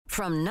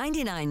From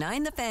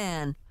 99.9 The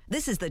Fan,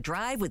 this is The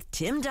Drive with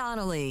Tim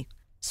Donnelly.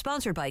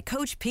 Sponsored by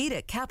Coach Pete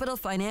at Capital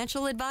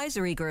Financial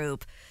Advisory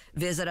Group.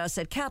 Visit us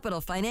at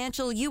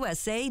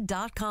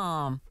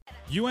capitalfinancialusa.com.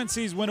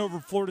 UNC's win over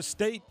Florida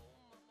State,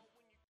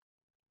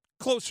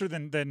 closer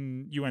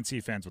than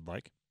UNC fans would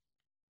like.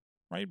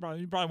 Right?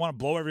 You probably want to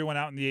blow everyone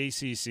out in the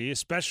ACC,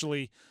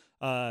 especially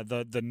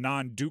the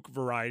non-Duke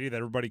variety that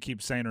everybody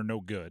keeps saying are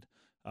no good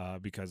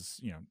because,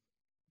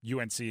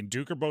 UNC and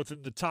Duke are both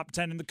in the top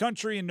 10 in the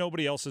country and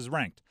nobody else is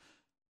ranked.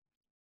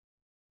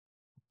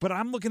 But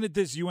I'm looking at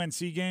this UNC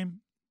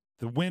game,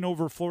 the win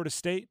over Florida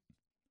State,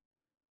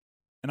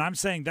 and I'm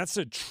saying that's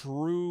a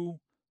true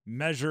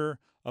measure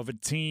of a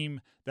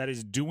team that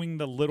is doing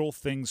the little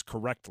things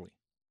correctly.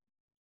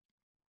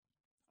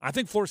 I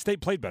think Florida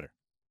State played better.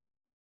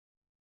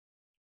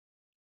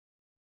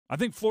 I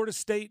think Florida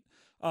State,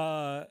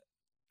 they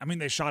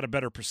shot a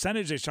better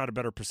percentage. They shot a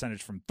better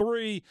percentage from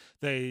three.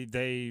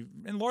 They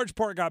in large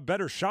part got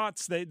better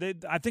shots.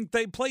 I think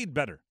they played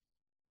better.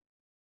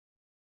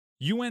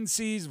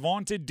 UNC's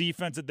vaunted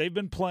defense that they've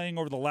been playing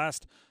over the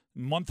last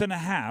month and a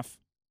half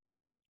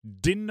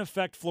didn't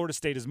affect Florida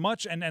State as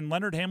much, and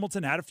Leonard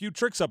Hamilton had a few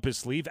tricks up his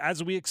sleeve,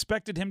 as we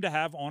expected him to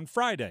have on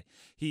Friday.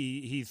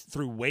 He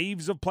threw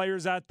waves of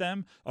players at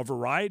them, a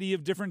variety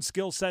of different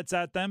skill sets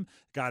at them,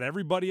 got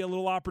everybody a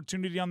little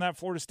opportunity on that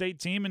Florida State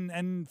team,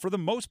 and for the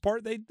most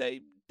part, they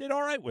did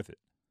all right with it.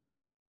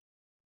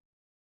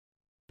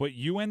 But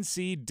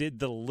UNC did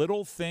the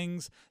little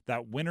things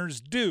that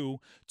winners do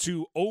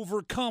to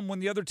overcome when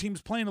the other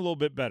team's playing a little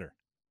bit better.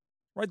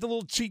 Right, the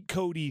little cheat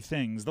code-y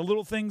things, the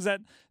little things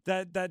that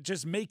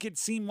just make it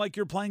seem like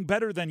you're playing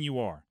better than you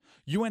are.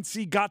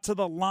 UNC got to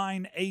the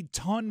line a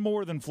ton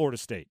more than Florida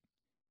State.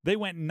 They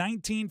went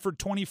 19 for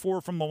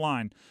 24 from the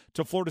line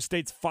to Florida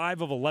State's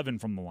 5 of 11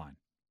 from the line.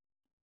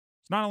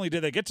 So not only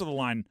did they get to the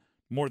line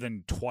more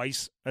than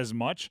twice as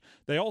much,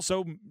 they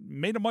also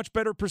made a much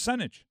better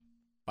percentage.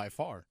 By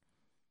far.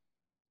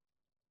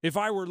 If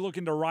I were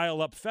looking to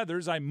rile up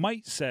feathers, I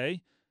might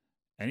say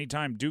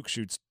anytime Duke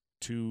shoots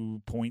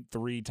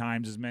 2.3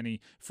 times as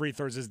many free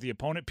throws as the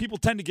opponent, people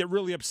tend to get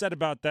really upset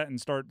about that and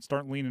start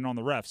leaning on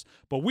the refs.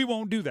 But we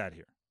won't do that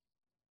here.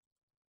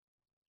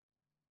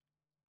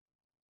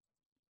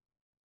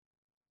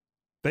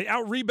 They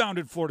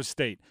out-rebounded Florida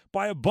State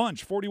by a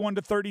bunch,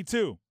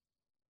 41-32.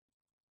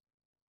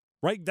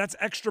 Right? That's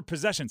extra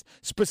possessions,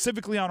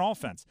 specifically on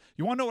offense.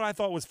 You want to know what I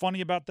thought was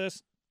funny about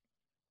this?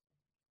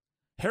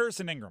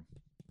 Harrison Ingram,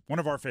 one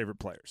of our favorite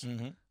players.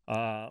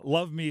 Mm-hmm.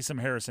 Love me some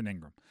Harrison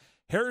Ingram.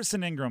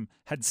 Harrison Ingram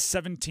had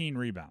 17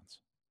 rebounds.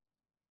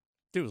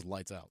 Dude was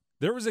lights out.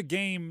 There was a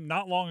game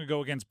not long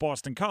ago against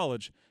Boston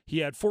College. He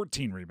had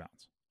 14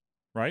 rebounds,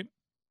 right?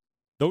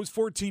 Those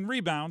 14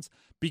 rebounds,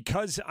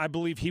 because I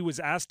believe he was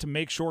asked to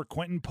make sure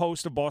Quentin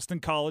Post of Boston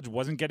College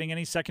wasn't getting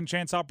any second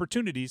chance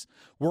opportunities,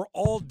 were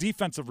all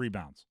defensive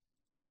rebounds.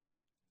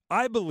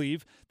 I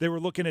believe they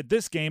were looking at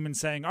this game and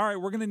saying, all right,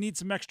 we're going to need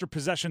some extra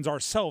possessions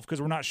ourselves because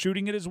we're not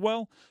shooting it as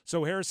well.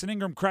 So Harrison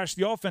Ingram crashed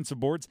the offensive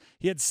boards.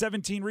 He had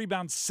 17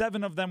 rebounds.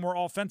 7 of them were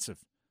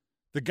offensive.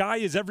 The guy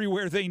is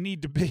everywhere they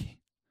need to be.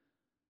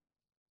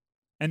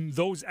 And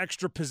those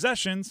extra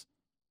possessions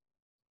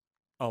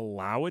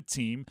allow a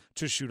team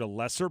to shoot a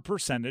lesser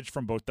percentage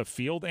from both the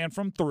field and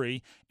from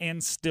three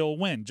and still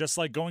win. Just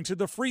like going to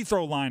the free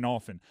throw line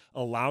often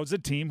allows a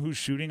team who's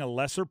shooting a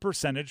lesser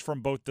percentage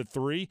from both the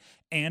three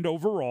and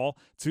overall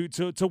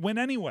to win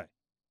anyway.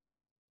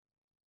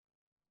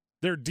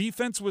 Their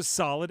defense was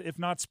solid, if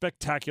not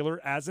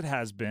spectacular, as it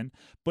has been,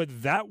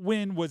 but that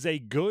win was a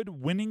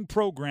good winning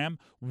program,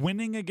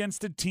 winning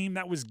against a team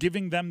that was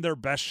giving them their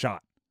best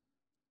shot.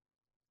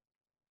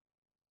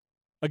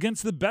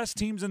 Against the best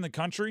teams in the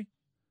country,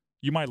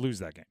 you might lose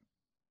that game.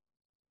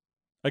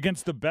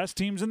 Against the best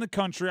teams in the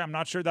country, I'm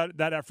not sure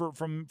that effort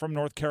from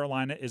North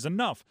Carolina is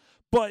enough.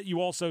 But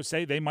you also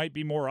say they might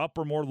be more up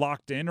or more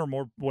locked in or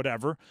more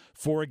whatever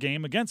for a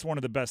game against one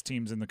of the best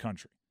teams in the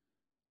country.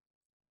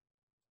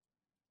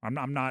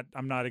 I'm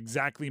not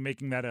exactly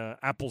making that a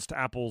apples to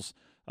apples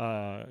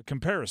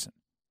comparison.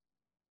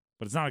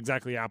 But it's not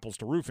exactly apples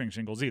to roofing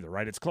shingles either,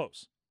 right? It's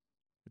close.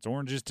 It's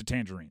oranges to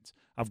tangerines.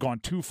 I've gone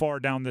too far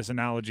down this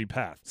analogy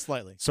path.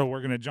 Slightly. So we're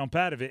going to jump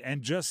out of it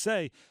and just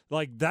say,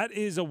 that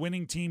is a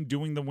winning team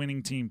doing the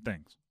winning team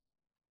things.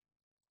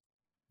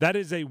 That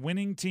is a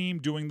winning team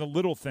doing the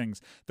little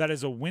things. That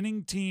is a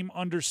winning team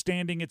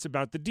understanding it's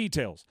about the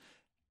details.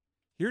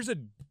 Here's a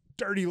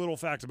dirty little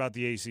fact about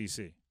the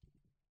ACC.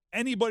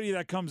 Anybody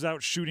that comes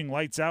out shooting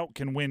lights out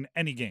can win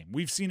any game.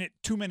 We've seen it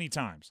too many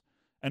times.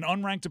 An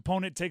unranked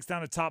opponent takes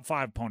down a top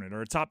 5 opponent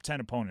or a top 10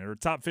 opponent or a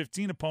top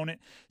 15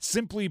 opponent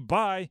simply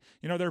by,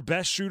 their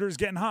best shooters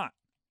getting hot.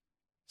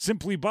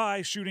 Simply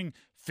by shooting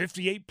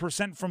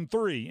 58% from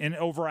three in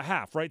over a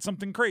half, right?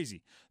 Something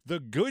crazy. The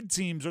good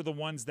teams are the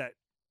ones that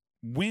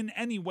win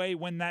anyway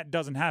when that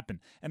doesn't happen.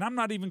 And I'm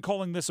not even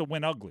calling this a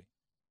win ugly.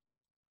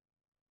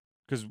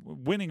 Because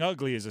winning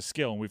ugly is a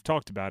skill, and we've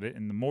talked about it.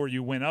 And the more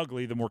you win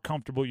ugly, the more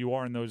comfortable you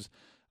are in those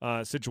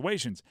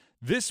situations.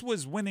 This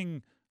was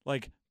winning,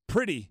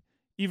 pretty,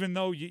 even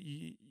though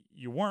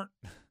you weren't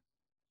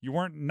You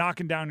weren't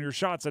knocking down your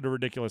shots at a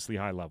ridiculously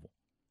high level,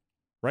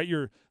 right?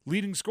 Your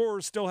leading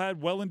scorer still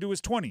had well into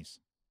his 20s,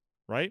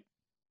 right?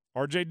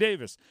 RJ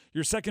Davis,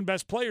 your second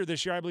best player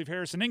this year, I believe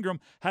Harrison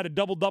Ingram, had a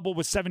double-double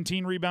with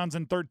 17 rebounds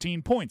and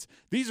 13 points.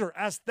 These are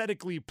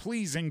aesthetically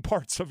pleasing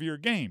parts of your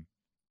game.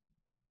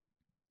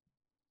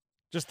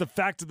 Just the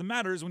fact of the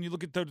matter is when you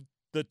look at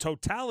the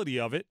totality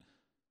of it,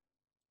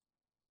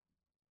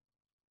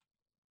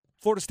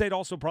 Florida State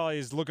also probably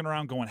is looking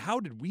around going, how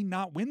did we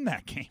not win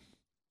that game?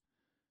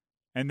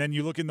 And then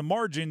you look in the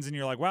margins and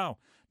you're like, wow,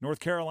 North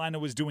Carolina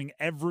was doing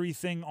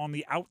everything on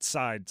the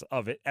outsides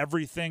of it,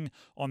 everything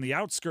on the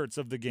outskirts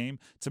of the game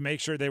to make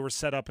sure they were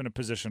set up in a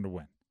position to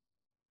win.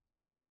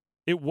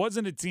 It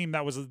wasn't a team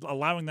that was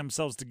allowing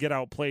themselves to get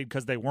outplayed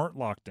because they weren't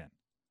locked in.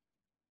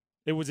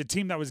 It was a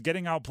team that was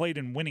getting outplayed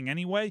and winning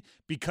anyway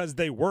because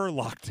they were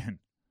locked in,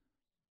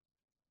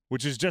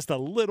 which is just a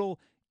little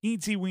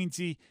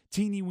eensy-weensy,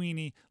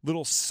 teeny-weeny,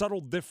 little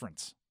subtle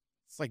difference.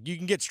 It's like you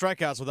can get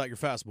strikeouts without your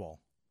fastball.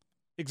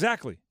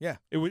 Exactly. Yeah.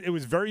 It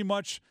was very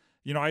much,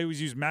 I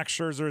always use Max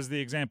Scherzer as the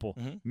example.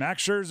 Mm-hmm.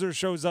 Max Scherzer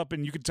shows up,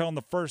 and you could tell in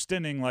the first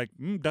inning, like,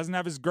 doesn't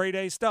have his grade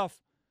A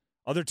stuff.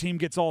 Other team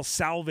gets all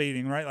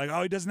salivating, right? Like,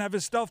 oh, he doesn't have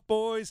his stuff,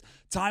 boys.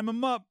 Time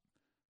him up.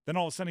 Then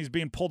all of a sudden he's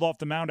being pulled off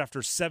the mound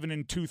after 7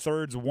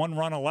 2/3, 1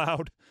 run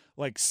allowed,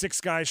 like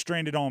 6 guys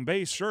stranded on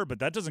base. Sure, but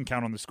that doesn't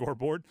count on the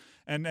scoreboard.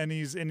 And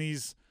he's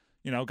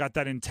got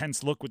that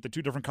intense look with the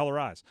 2 different color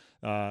eyes.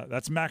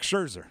 That's Max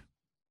Scherzer.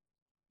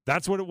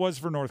 That's what it was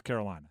for North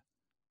Carolina.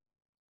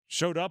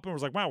 Showed up and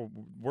was like, wow,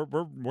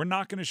 we're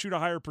not going to shoot a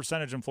higher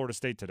percentage in Florida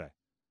State today.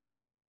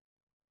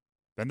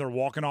 Then they're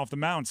walking off the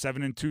mound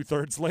 7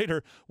 2/3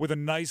 later with a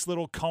nice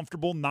little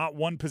comfortable not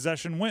one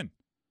possession win.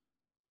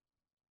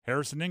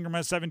 Harrison Ingram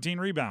has 17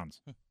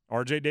 rebounds.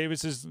 RJ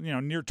Davis is,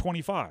 near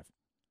 25.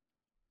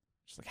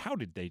 Just like, how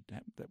did they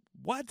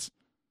what?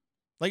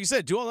 Like you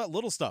said, do all that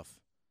little stuff.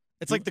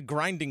 It's like the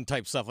grinding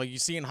type stuff like you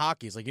see in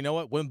hockey. It's like, you know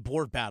what, win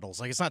board battles.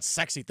 Like, it's not a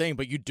sexy thing,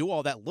 but you do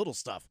all that little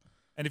stuff.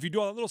 And if you do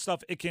all that little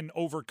stuff, it can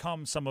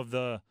overcome some of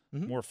the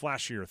more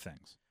flashier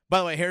things. By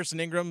the way,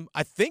 Harrison Ingram,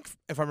 I think,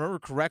 if I remember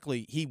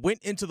correctly, he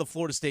went into the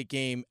Florida State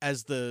game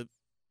as the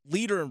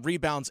leader in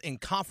rebounds in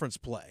conference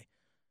play.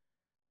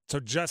 So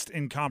just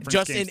in conference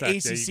just games.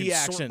 Just in ACC you can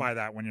action. Sort by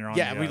that when you're on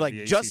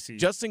the ACC.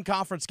 Just in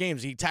conference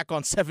games, he tack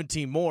on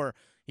 17 more.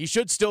 He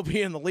should still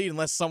be in the lead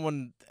unless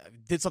someone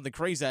did something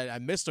crazy I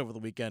missed over the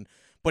weekend.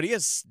 But he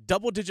has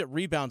double-digit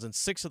rebounds in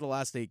 6 of the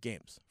last 8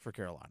 games for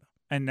Carolina.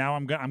 And now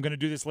I'm going to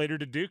do this later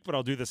to Duke, but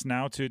I'll do this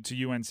now to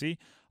UNC.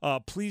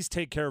 Please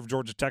take care of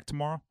Georgia Tech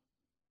tomorrow.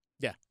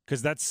 Yeah.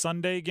 Because that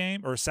Saturday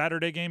game,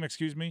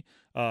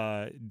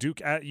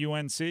 Duke at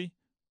UNC,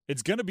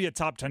 it's going to be a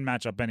top 10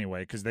 matchup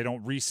anyway because they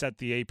don't reset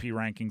the AP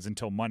rankings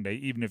until Monday,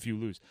 even if you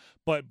lose.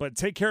 But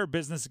take care of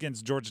business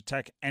against Georgia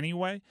Tech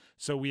anyway,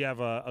 so we have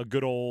a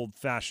good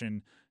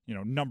old-fashioned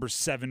number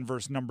 7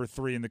 versus number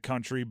 3 in the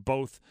country,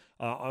 both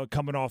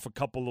coming off a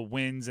couple of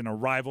wins in a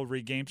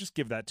rivalry game. Just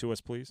give that to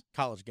us, please.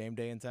 College game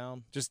day in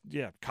town.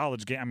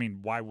 College game. I mean,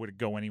 why would it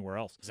go anywhere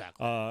else?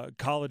 Exactly.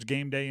 College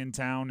game day in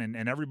town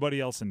and everybody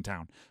else in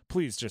town.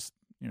 Please just,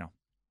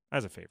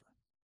 as a favor.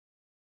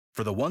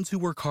 For the ones who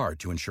work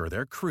hard to ensure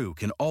their crew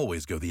can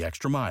always go the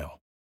extra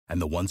mile,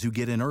 and the ones who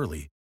get in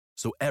early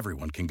so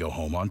everyone can go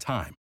home on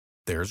time,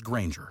 there's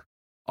Grainger,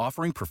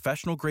 offering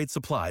professional-grade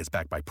supplies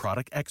backed by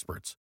product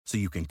experts so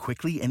you can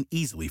quickly and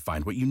easily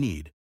find what you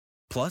need.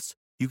 Plus,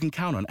 you can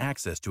count on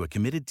access to a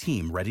committed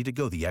team ready to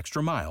go the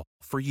extra mile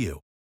for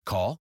you.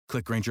 Call,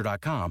 click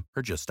Grainger.com,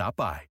 or just stop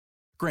by.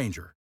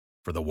 Grainger,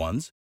 for the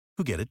ones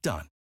who get it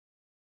done.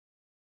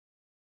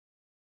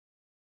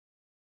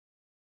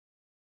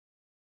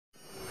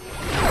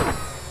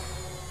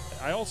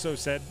 I also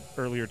said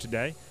earlier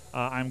today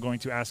I'm going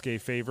to ask a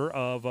favor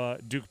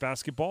of Duke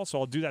basketball, so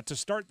I'll do that to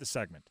start the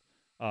segment.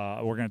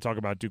 We're going to talk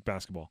about Duke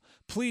basketball.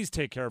 Please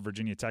take care of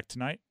Virginia Tech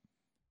tonight.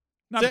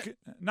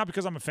 Not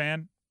because I'm a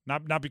fan,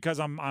 not because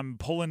I'm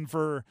pulling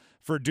for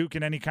Duke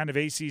in any kind of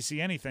ACC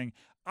anything.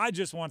 I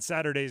just want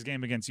Saturday's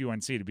game against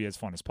UNC to be as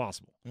fun as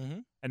possible. Mm-hmm.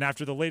 And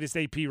after the latest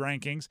AP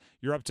rankings,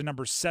 you're up to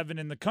number 7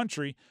 in the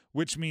country,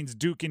 which means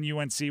Duke and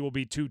UNC will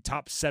be 2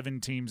 top 7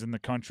 teams in the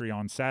country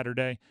on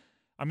Saturday.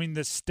 I mean,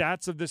 the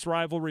stats of this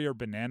rivalry are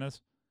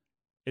bananas.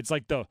 It's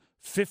like the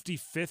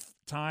 55th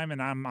time,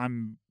 and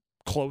I'm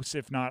close,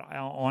 if not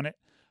on it,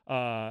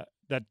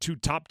 that 2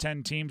 top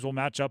 10 teams will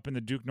match up in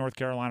the Duke-North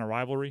Carolina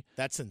rivalry.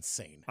 That's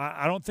insane.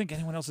 I don't think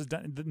anyone else has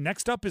done. The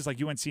next up is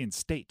like UNC and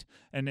State,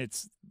 and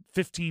it's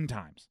 15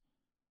 times.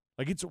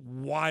 Like, it's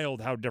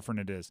wild how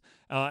different it is.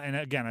 And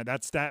again,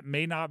 that stat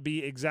may not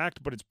be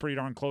exact, but it's pretty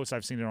darn close.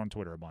 I've seen it on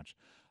Twitter a bunch.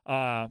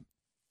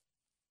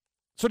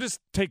 So just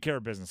take care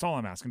of business. All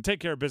I'm asking, take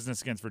care of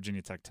business against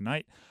Virginia Tech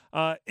tonight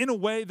in a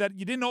way that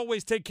you didn't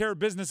always take care of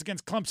business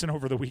against Clemson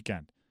over the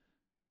weekend.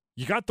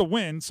 You got the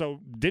win, so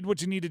did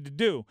what you needed to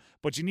do,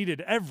 but you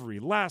needed every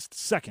last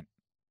second.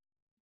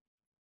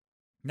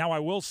 Now, I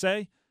will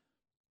say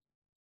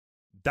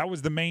that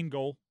was the main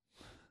goal.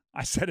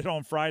 I said it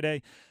on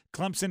Friday.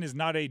 Clemson is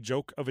not a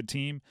joke of a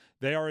team.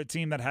 They are a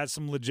team that has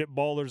some legit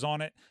ballers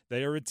on it.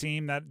 They are a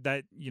team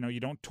that you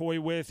don't toy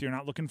with. You're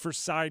not looking for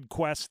side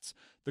quests.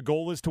 The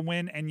goal is to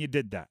win, and you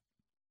did that.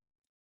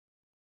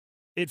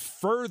 It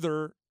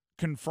further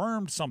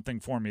confirmed something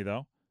for me,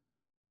 though,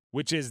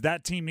 which is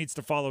that team needs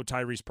to follow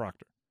Tyrese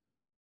Proctor.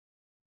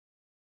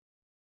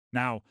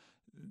 Now,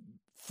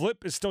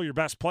 Flip is still your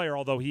best player,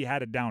 although he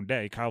had a down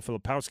day. Kyle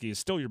Filipowski is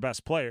still your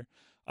best player.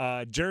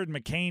 Jared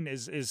McCain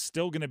is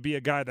still going to be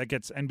a guy that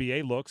gets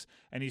NBA looks,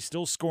 and he's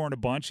still scoring a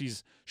bunch.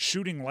 He's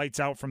shooting lights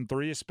out from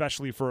three,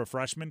 especially for a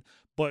freshman.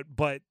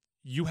 But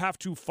you have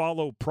to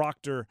follow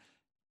Proctor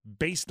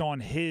based on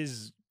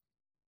his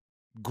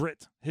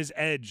grit, his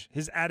edge,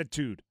 his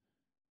attitude.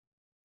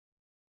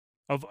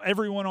 Of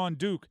everyone on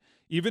Duke,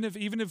 even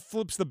if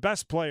Flip's the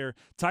best player,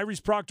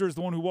 Tyrese Proctor is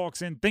the one who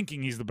walks in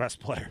thinking he's the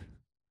best player.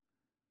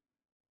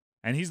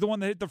 And he's the one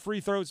that hit the free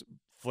throws.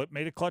 Flip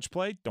made a clutch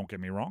play, don't get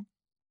me wrong,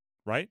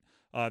 right?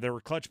 There were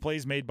clutch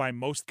plays made by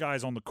most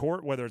guys on the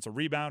court, whether it's a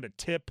rebound, a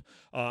tip,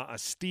 a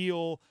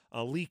steal,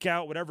 a leak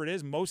out, whatever it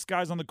is. Most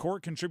guys on the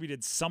court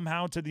contributed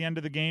somehow to the end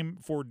of the game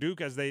for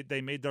Duke as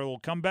they made their little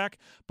comeback.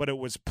 But it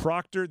was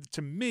Proctor,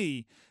 to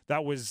me,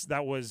 that was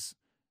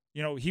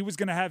he was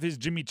going to have his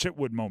Jimmy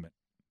Chitwood moment.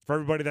 For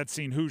everybody that's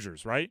seen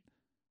Hoosiers, right?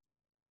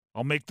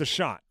 I'll make the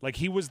shot. Like,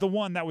 he was the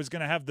one that was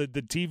going to have the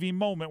TV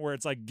moment where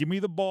it's like, give me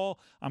the ball,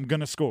 I'm going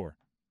to score.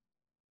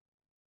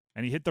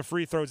 And he hit the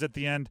free throws at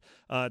the end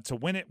to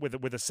win it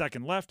with a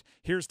second left.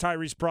 Here's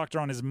Tyrese Proctor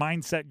on his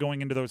mindset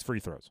going into those free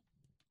throws.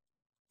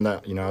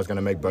 That I was going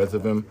to make both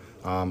of them.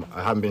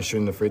 I haven't been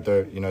shooting the free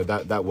throw,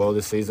 that well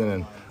this season,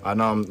 and I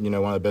know I'm, one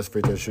of the best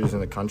free throw shooters in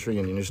the country,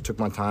 and just took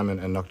my time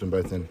and knocked them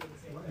both in.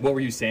 What were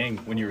you saying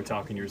when you were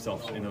talking to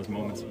yourself in those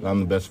moments?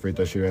 I'm the best free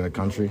throw shooter in the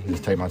country.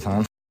 Just take my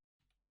time.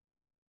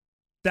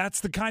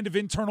 That's the kind of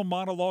internal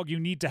monologue you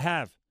need to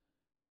have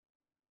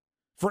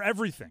for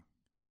everything,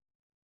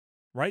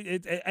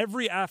 right?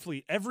 Every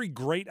athlete, every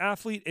great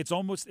athlete,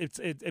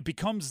 it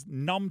becomes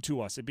numb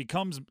to us. It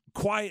becomes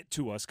quiet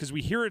to us because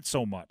we hear it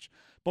so much.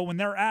 But when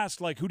they're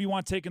asked, like, who do you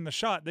want taking the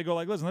shot? They go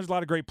like, listen, there's a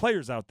lot of great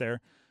players out there,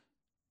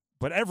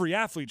 but every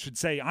athlete should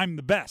say, I'm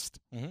the best.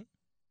 Mm-hmm.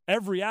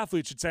 Every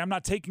athlete should say, I'm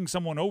not taking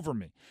someone over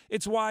me.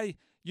 It's why,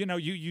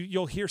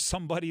 you'll hear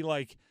somebody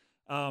like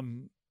I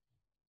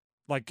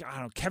don't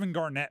know, Kevin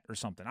Garnett or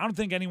something. I don't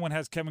think anyone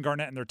has Kevin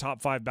Garnett in their top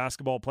 5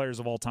 basketball players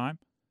of all time.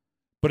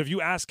 But if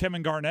you ask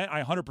Kevin Garnett,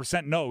 I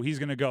 100% know he's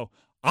going to go,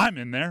 I'm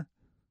in there.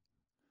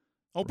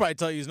 I'll probably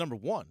tell you he's number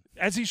 1.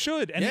 As he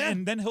should.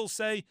 And then he'll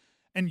say,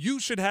 and you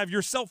should have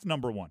yourself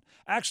number 1.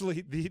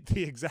 Actually,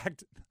 the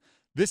exact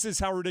 – this is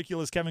how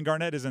ridiculous Kevin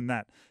Garnett is in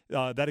that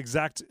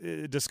exact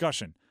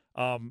discussion.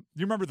 You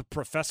remember the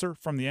professor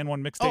from the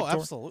N1 mixtape tour? Oh,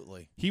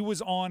 absolutely. He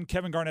was on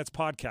Kevin Garnett's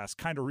podcast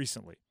kind of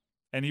recently.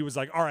 And he was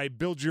like, all right,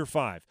 build your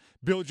 5.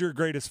 Build your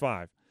greatest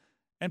 5.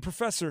 And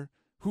Professor,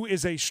 who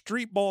is a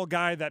street ball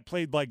guy that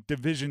played like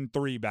Division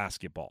III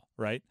basketball,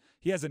 right?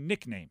 He has a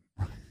nickname.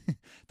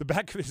 The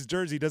back of his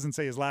jersey doesn't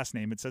say his last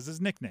name. It says his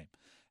nickname.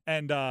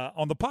 And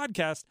on the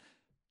podcast,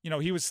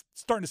 he was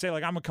starting to say,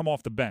 like, I'm going to come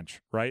off the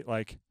bench, right?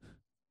 Like,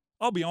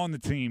 I'll be on the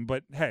team,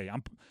 but, hey,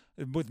 I'm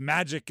with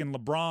Magic and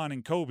LeBron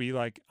and Kobe,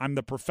 like, I'm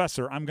the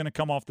professor. I'm going to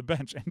come off the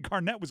bench. And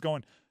Garnett was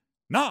going,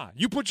 nah,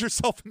 you put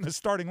yourself in the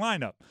starting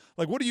lineup.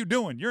 Like, what are you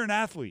doing? You're an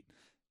athlete.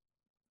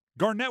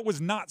 Garnett was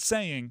not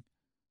saying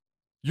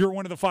you're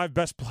one of the 5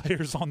 best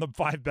players on the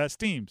 5 best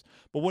teams.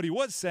 But what he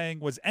was saying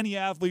was any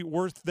athlete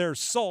worth their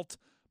salt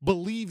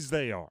believes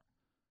they are.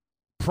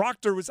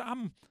 Proctor's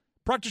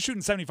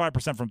shooting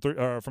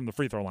 75% from the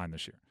free throw line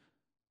this year.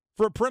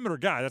 For a perimeter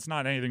guy, that's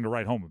not anything to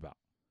write home about.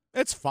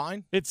 It's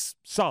fine. It's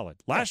solid.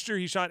 Last year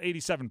he shot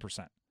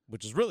 87%.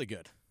 Which is really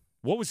good.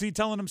 What was he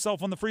telling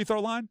himself on the free throw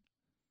line?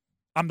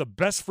 I'm the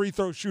best free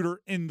throw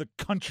shooter in the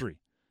country.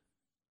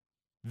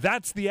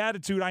 That's the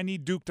attitude I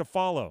need Duke to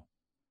follow.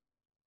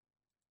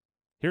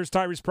 Here's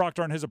Tyrese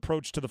Proctor on his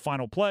approach to the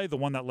final play, the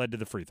one that led to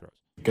the free throws.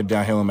 Get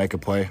downhill and make a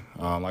play.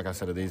 Like I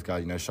said to these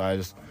guys, Shai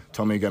just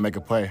told me to go make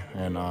a play,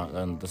 and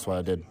that's what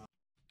I did.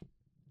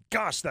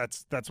 Gosh,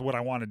 that's what I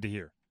wanted to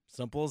hear.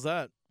 Simple as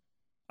that.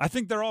 I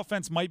think their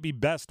offense might be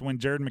best when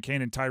Jared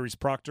McCain and Tyrese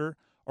Proctor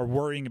are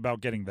worrying about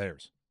getting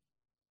theirs.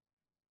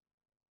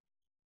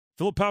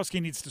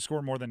 Filipowski needs to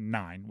score more than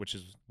 9, which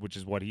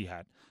is what he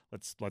had.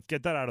 Let's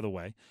get that out of the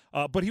way.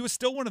 But he was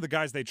still one of the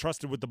guys they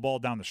trusted with the ball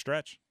down the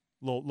stretch.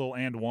 Little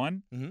and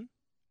one. Mm-hmm.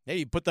 Yeah,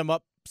 you put them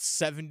up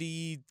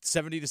 70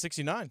 to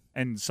 69.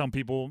 And some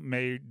people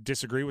may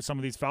disagree with some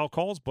of these foul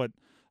calls, but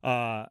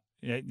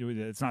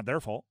it's not their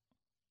fault.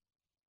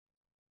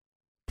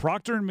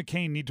 Proctor and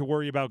McCain need to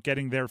worry about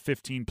getting their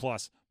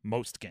 15-plus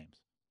most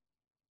games.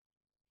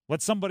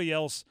 Let somebody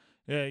else,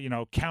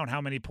 count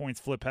how many points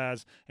Flip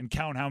has and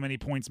count how many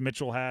points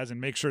Mitchell has and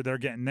make sure they're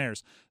getting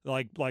theirs.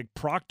 Like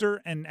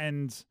Proctor and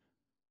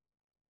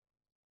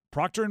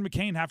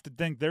McCain have to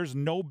think there's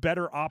no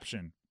better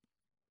option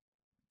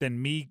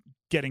than me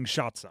getting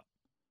shots up.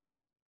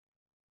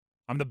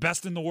 I'm the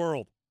best in the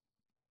world.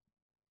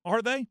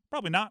 Are they?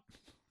 Probably not.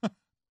 At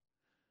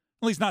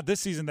least not this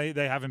season. They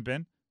haven't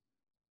been.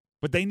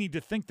 But they need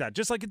to think that,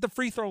 just like at the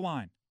free throw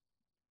line.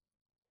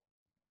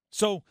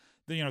 So,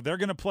 they're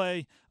going to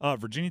play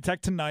Virginia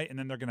Tech tonight, and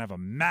then they're going to have a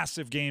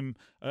massive game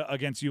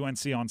against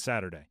UNC on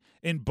Saturday.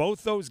 In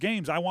both those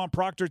games, I want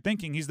Proctor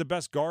thinking he's the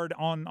best guard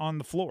on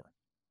the floor.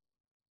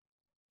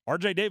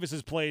 RJ Davis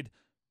has played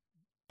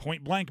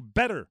point blank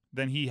better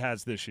than he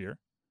has this year.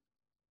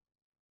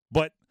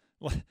 But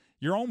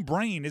your own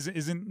brain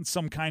isn't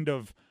some kind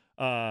of,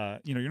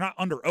 you're not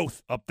under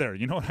oath up there.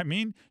 You know what I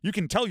mean? You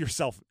can tell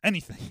yourself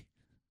anything.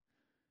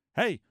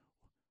 Hey,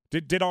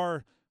 did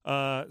our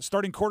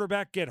starting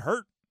quarterback get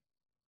hurt?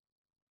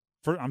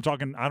 I'm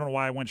talking, I don't know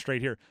why I went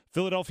straight here.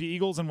 Philadelphia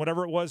Eagles and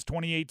whatever it was,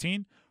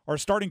 2018. Our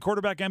starting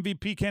quarterback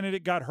MVP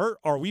candidate got hurt.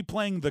 Are we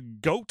playing the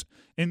GOAT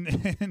in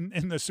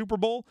the Super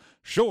Bowl?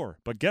 Sure.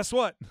 But guess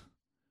what?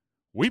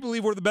 We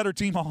believe we're the better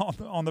team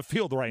on the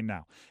field right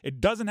now.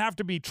 It doesn't have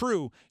to be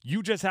true.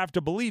 You just have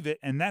to believe it,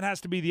 and that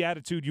has to be the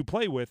attitude you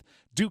play with.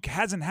 Duke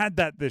hasn't had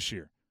that this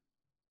year.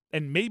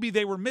 And maybe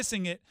they were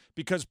missing it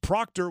because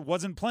Proctor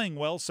wasn't playing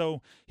well,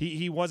 so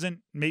he wasn't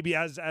maybe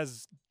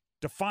as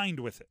defined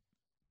with it.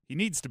 He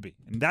needs to be,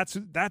 and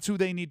that's who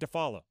they need to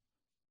follow.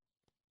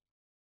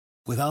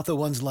 Without the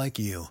ones like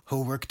you,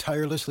 who work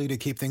tirelessly to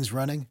keep things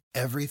running,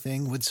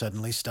 everything would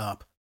suddenly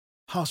stop.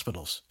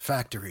 Hospitals,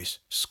 factories,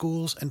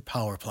 schools, and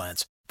power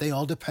plants, they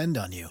all depend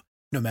on you.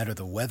 No matter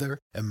the weather,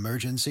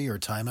 emergency, or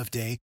time of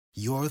day,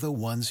 you're the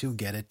ones who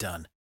get it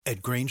done.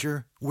 At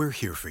Grainger, we're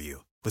here for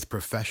you with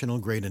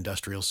professional-grade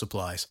industrial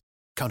supplies.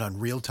 Count on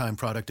real-time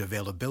product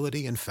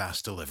availability and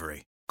fast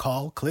delivery.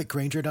 Call, click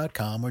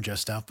Grainger.com, or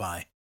just stop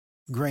by.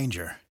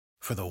 Grainger,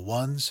 for the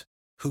ones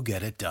who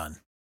get it done.